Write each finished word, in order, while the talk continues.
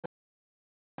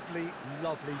lovely,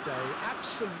 lovely day.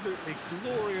 Absolutely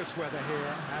glorious weather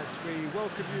here as we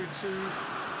welcome you to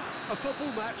a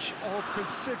football match of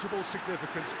considerable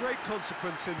significance, great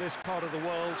consequence in this part of the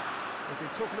world. We've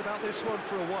been talking about this one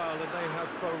for a while and they have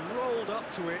rolled up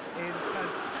to it in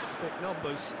fantastic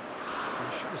numbers.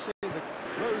 You should have seen the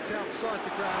roads outside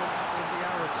the ground in the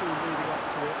hour or two leading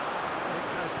up to it. It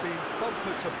has been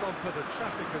bumper to bumper, the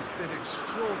traffic has been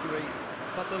extraordinary,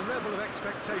 but the level of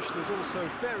expectation is also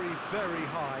very, very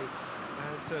high.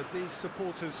 And these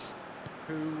supporters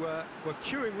who were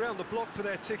queuing round the block for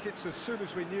their tickets as soon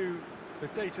as we knew the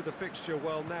date of the fixture,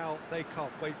 well, now they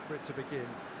can't wait for it to begin.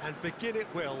 And begin it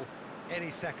will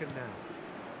any second now.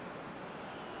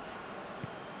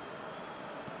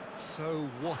 So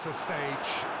what a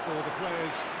stage for the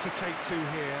players to take to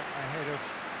here ahead of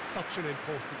such an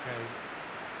important game.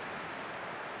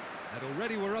 And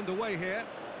already we're underway here.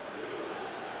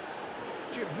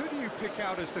 Jim, who do you pick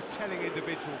out as the telling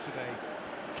individual today?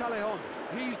 Callejon,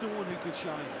 he's the one who could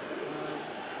shine.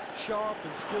 Sharp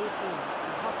and skillful,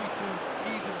 and happy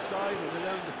to ease inside and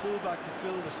allowing the fullback to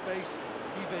fill the space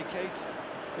he vacates.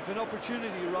 If an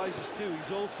opportunity arises too,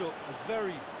 he's also a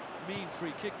very mean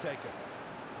free kick taker.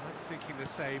 I'm thinking the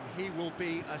same. He will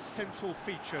be a central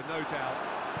feature, no doubt.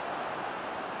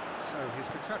 So his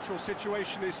contractual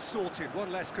situation is sorted.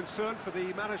 One less concern for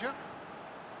the manager.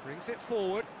 Brings it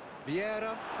forward.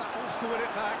 Vieira battles to win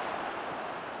it back.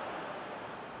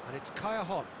 And it's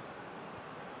Callejon.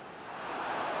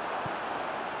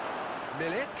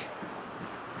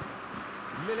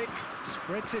 Milik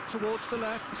spreads it towards the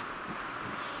left.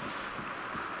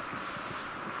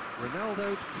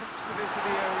 Ronaldo pumps it into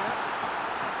the area.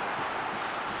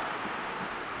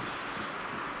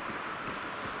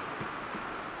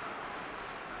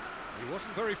 He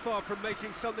wasn't very far from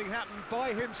making something happen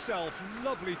by himself.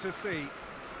 Lovely to see.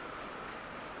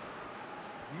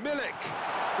 Milik,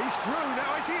 he's through,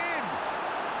 now is he in?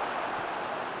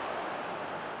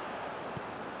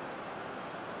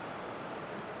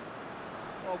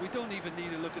 Well, we don't even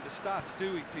need to look at the stats,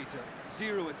 do we, Peter?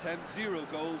 0 attempts, 0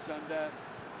 goals, and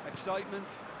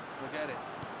excitement, forget it.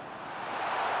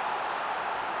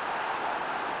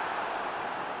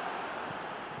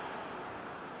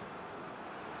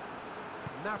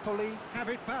 Napoli have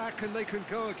it back and they can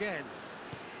go again.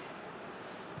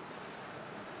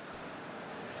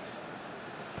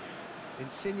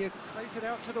 Insigne plays it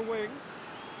out to the wing.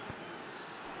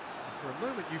 For a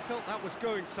moment you felt that was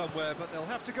going somewhere, but they'll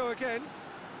have to go again.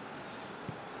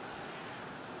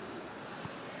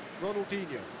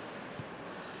 Ronaldinho.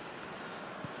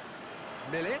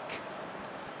 Milik.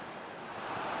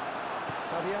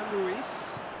 Fabian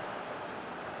Ruiz.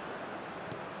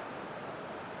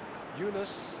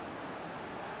 Yunus.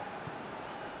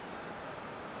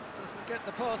 Doesn't get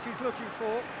the pass he's looking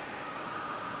for.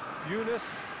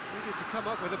 Yunus needed to come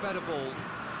up with a better ball.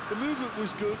 The movement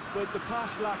was good, but the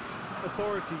pass lacked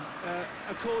authority,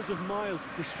 a cause of mild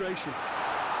frustration.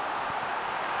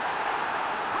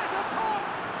 Has a pop!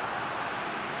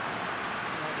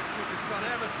 Oh, the keeper's done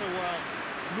ever so well.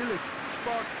 Milik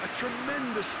sparked a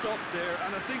tremendous stop there,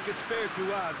 and I think it's fair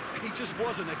to add, he just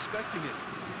wasn't expecting it.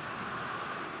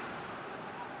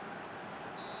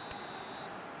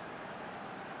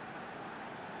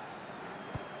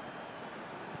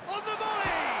 On the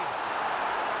volley!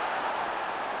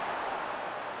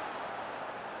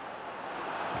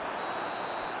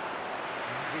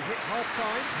 We hit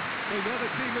half-time, so now the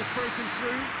team has broken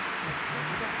through. It's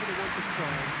not going to want to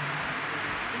try.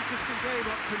 Interesting game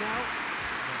up to now,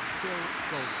 but still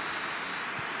goals.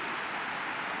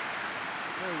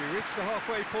 So we reach the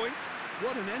halfway point.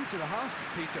 What an end to the half,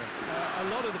 Peter. A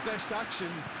lot of the best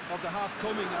action of the half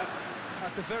coming at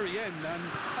the very end, and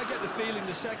I get the feeling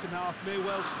the second half may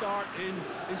well start in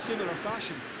similar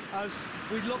fashion, as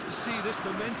we'd love to see this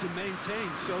momentum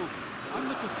maintained, so I'm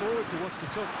looking forward to what's to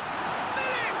come.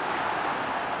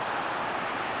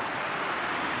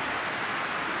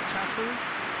 Cafu.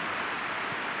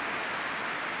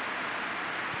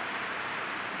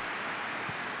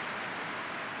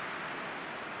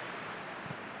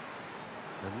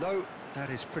 And no, that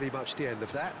is pretty much the end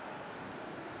of that.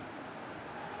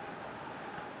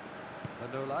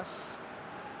 Manolas.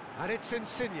 And it's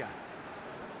Insigne.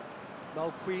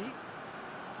 Malqui.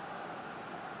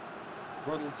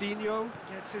 Ronaldinho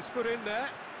gets his foot in there.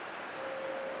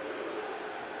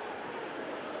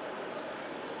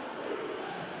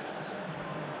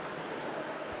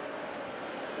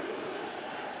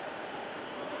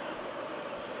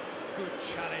 Good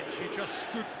challenge, he just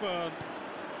stood firm.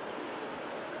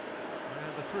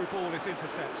 And the through ball is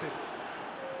intercepted.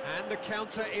 And the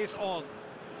counter is on.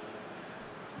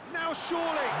 Now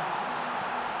surely!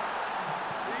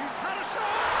 He's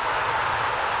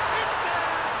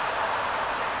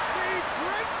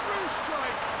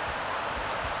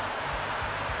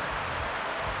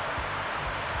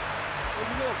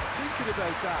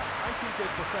like that, I think they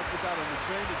perfected that on the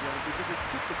training ground because it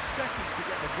took them seconds to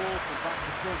get the ball from back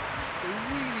to front. They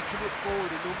really commit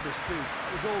forward in numbers too.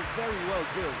 It was all very well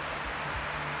drilled.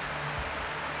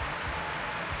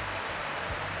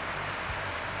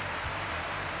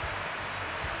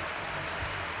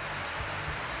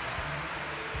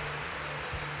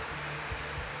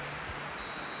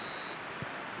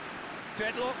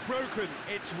 Deadlock broken,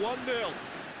 it's 1-0.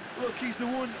 Look, he's the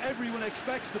one everyone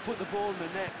expects to put the ball in the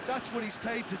net. That's what he's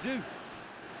paid to do.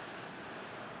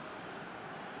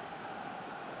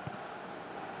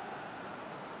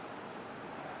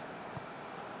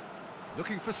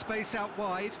 Looking for space out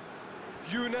wide.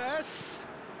 Younes.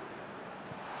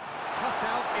 Cut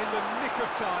out in the nick of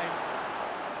time.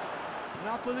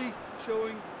 Napoli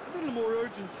showing a little more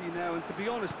urgency now, and to be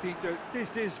honest, Peter,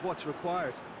 this is what's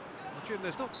required. Jim,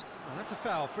 there's not... Oh, that's a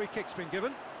foul. Free kick's been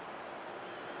given.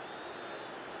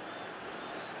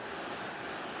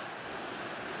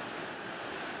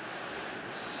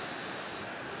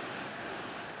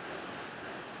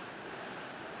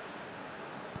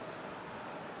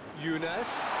 Younes.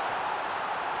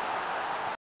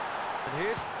 And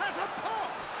here's... has a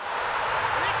pop!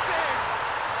 It's in!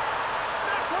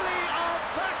 Napoli are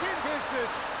back in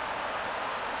business!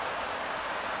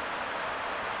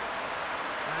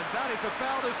 And that is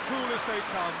about as cool as they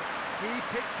come. He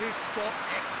picked his spot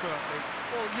expertly.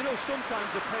 Well, you know,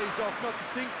 sometimes it pays off not to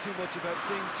think too much about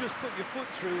things, just put your foot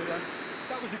through it, and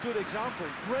that was a good example.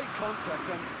 Great contact,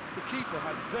 and the keeper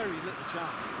had very little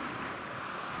chance.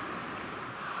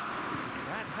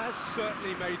 That has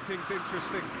certainly made things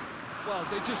interesting. Well,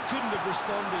 they just couldn't have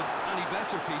responded any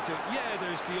better, Peter. Yeah,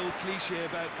 there's the old cliche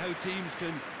about how teams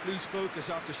can lose focus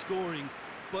after scoring,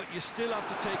 but you still have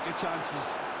to take your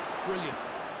chances. Brilliant.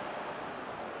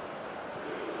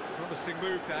 Promising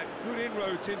move that. Good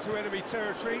inroads into enemy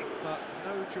territory, but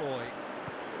no joy.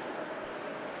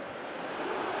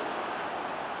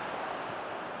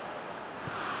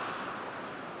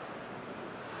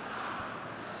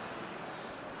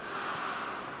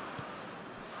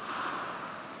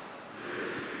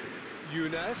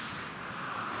 Younes.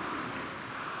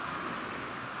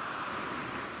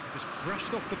 Just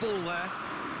brushed off the ball there.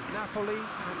 Napoli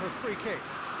have a free kick.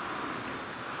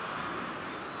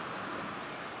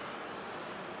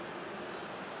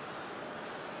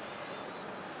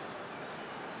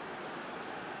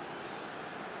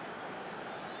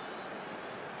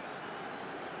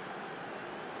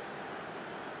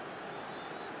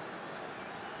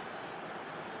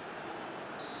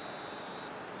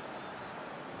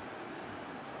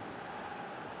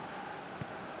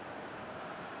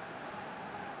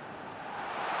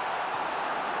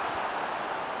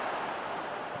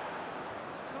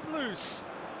 Loose.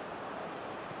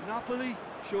 Napoli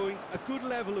showing a good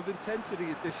level of intensity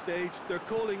at this stage. They're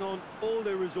calling on all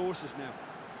their resources now.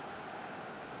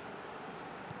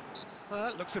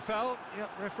 Looks a foul. Yep,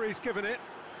 referee's given it.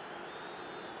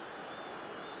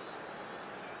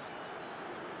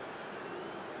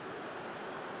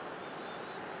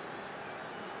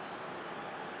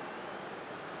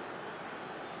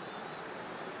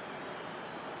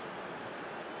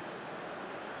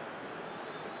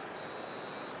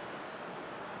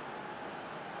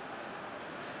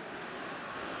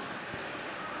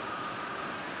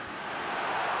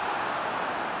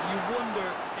 You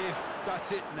wonder if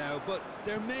that's it now, but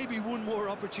there may be one more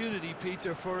opportunity,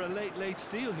 Peter, for a late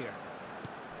steal here.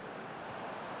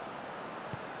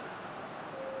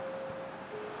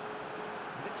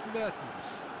 And it's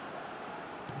Mertens.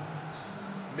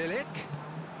 Milik.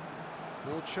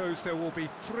 Board shows there will be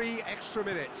 3 extra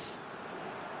minutes.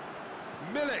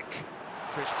 Milik.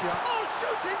 Christian. Oh,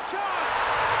 shooting chance!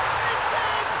 It's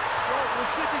in! Well,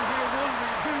 we're sitting here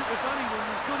wondering who, if anyone,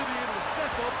 was going to be able to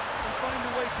step up and find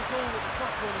a way to goal with the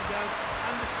clock running down,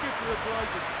 and the skipper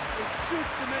obliges. It should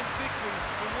cement victory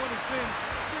in what has been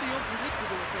a pretty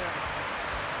unpredictable affair.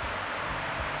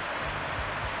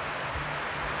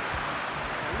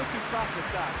 Now, looking back at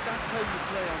that, that's how you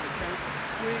play on the counter.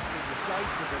 Quick and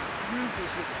decisive and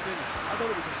ruthless with the finish. I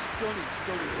thought it was a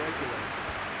stunning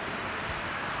breakaway.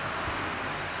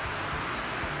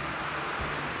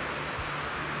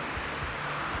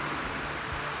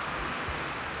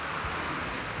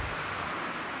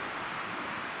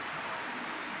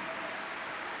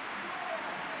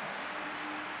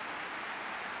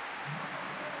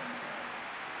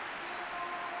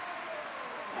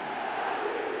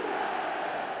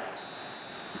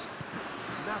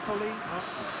 Napoli up.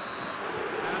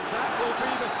 And that will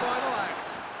be the final act.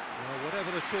 Well,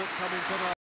 whatever the shortcomings on